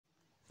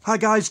Hi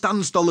guys,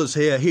 Dan's Dollars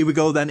here. Here we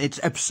go then. It's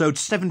episode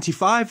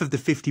 75 of the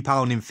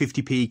 £50 in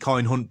 50p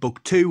coin hunt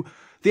book 2.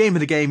 The aim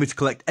of the game is to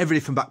collect every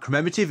different back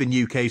commemorative in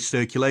UK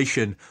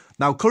Circulation.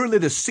 Now currently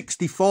there's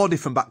 64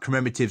 different back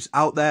commemoratives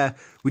out there.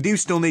 We do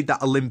still need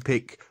that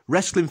Olympic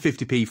wrestling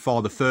 50p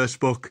for the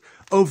first book.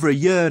 Over a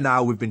year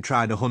now we've been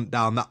trying to hunt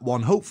down that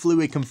one. Hopefully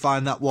we can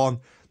find that one.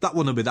 That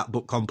one will be that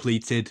book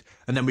completed,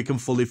 and then we can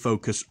fully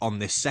focus on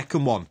this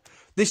second one.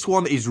 This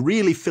one is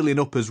really filling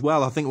up as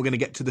well. I think we're going to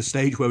get to the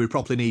stage where we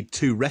probably need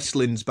 2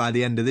 wrestlings by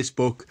the end of this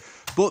book.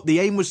 But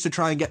the aim was to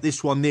try and get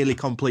this one nearly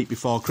complete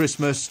before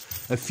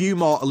Christmas. A few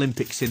more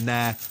Olympics in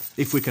there,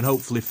 if we can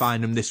hopefully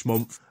find them this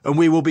month. And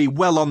we will be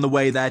well on the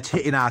way there to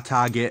hitting our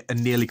target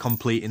and nearly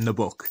completing the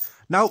book.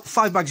 Now,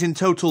 5 bags in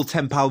total,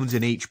 £10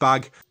 in each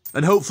bag.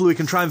 And hopefully we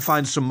can try and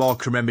find some more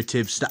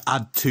commemoratives to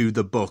add to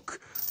the book.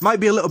 Might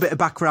be a little bit of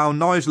background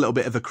noise, a little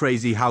bit of a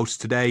crazy house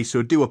today, so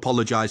I do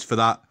apologise for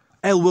that.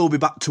 Elle will be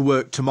back to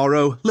work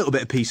tomorrow. A little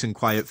bit of peace and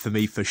quiet for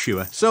me for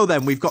sure. So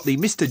then we've got the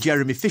Mr.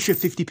 Jeremy Fisher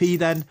 50p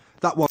then.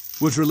 That one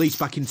was released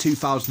back in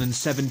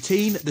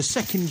 2017, the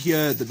second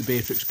year that the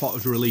Beatrix pot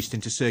was released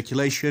into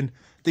circulation.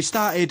 They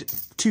started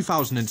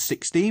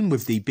 2016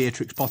 with the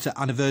Beatrix Potter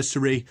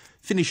anniversary,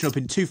 finishing up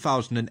in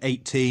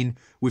 2018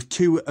 with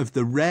 2 of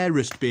the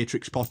rarest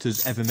Beatrix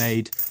Potters ever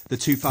made, the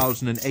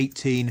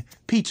 2018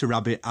 Peter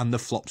Rabbit and the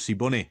Flopsy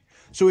Bunny.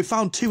 So we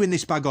found 2 in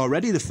this bag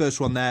already. The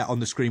first one there on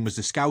the screen was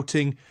the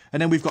Scouting.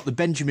 And then we've got the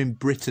Benjamin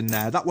Britten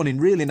there. That one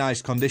in really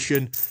nice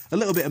condition. A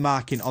little bit of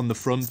marking on the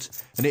front.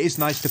 And it is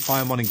nice to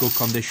find one in good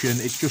condition.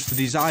 It's just the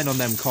design on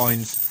them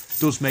coins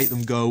does make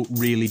them go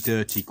really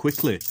dirty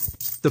quickly.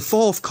 The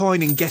 4th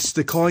coin in Guess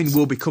the Coin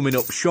will be coming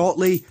up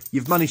shortly.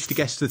 You've managed to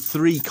guess the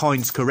 3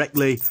 coins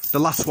correctly. The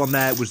last one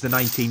there was the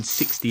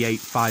 1968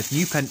 5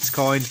 new pence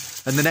coin.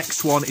 And the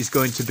next one is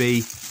going to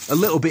be a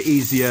little bit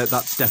easier,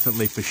 that's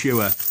definitely for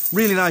sure.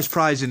 Really nice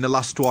prize in the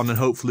last one, and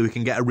hopefully we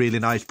can get a really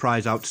nice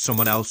prize out to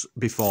someone else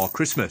before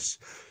Christmas.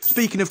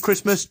 Speaking of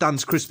Christmas,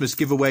 Dan's Christmas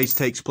giveaways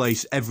takes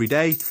place every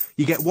day.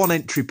 You get 1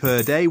 entry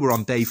per day. We're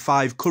on day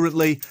 5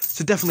 currently,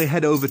 so definitely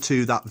head over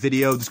to that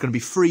video. There's going to be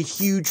 3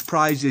 huge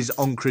prizes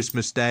on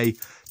Christmas Day.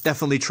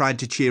 Definitely trying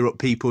to cheer up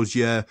people's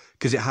year,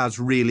 because it has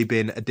really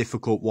been a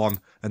difficult one,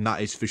 and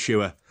that is for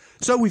sure.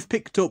 So we've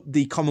picked up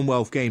the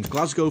Commonwealth Games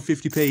Glasgow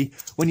 50p.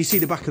 When you see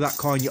the back of that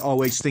coin, you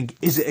always think,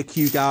 is it a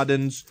Kew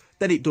Gardens?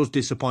 Then it does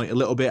disappoint a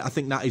little bit. I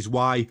think that is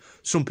why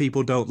some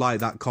people don't like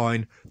that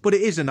coin. But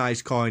it is a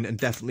nice coin and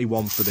definitely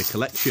one for the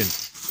collection.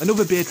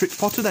 Another Beatrix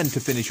Potter then to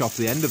finish off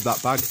the end of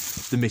that bag,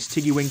 the Miss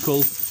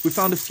Tiggywinkle. We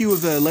found a few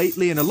of her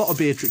lately, and a lot of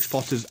Beatrix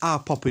Potters are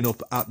popping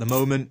up at the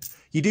moment.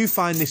 You do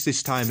find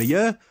this time of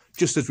year,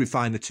 just as we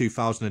find the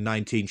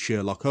 2019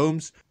 Sherlock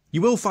Holmes. You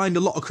will find a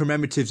lot of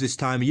commemoratives this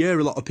time of year,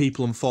 a lot of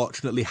people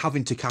unfortunately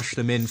having to cash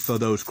them in for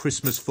those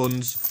Christmas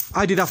funds.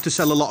 I did have to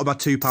sell a lot of my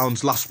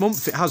 £2 last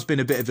month. It has been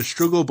a bit of a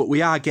struggle, but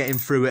we are getting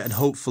through it, and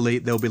hopefully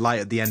there'll be light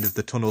at the end of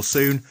the tunnel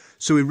soon.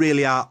 So we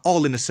really are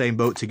all in the same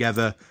boat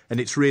together, and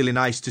it's really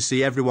nice to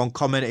see everyone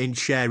commenting,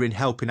 sharing,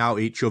 helping out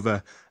each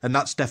other, and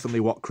that's definitely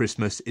what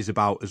Christmas is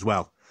about as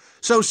well.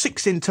 So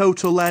 6 in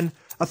total then.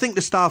 I think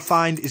the star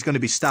find is going to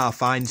be star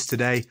finds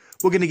today.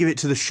 We're going to give it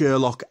to the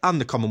Sherlock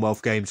and the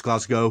Commonwealth Games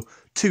Glasgow.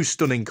 2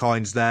 stunning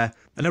coins there.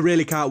 And I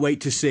really can't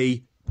wait to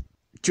see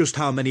just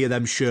how many of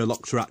them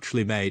Sherlocks are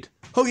actually made.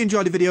 Hope you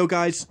enjoyed the video,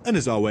 guys. And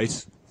as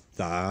always,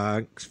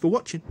 thanks for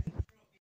watching.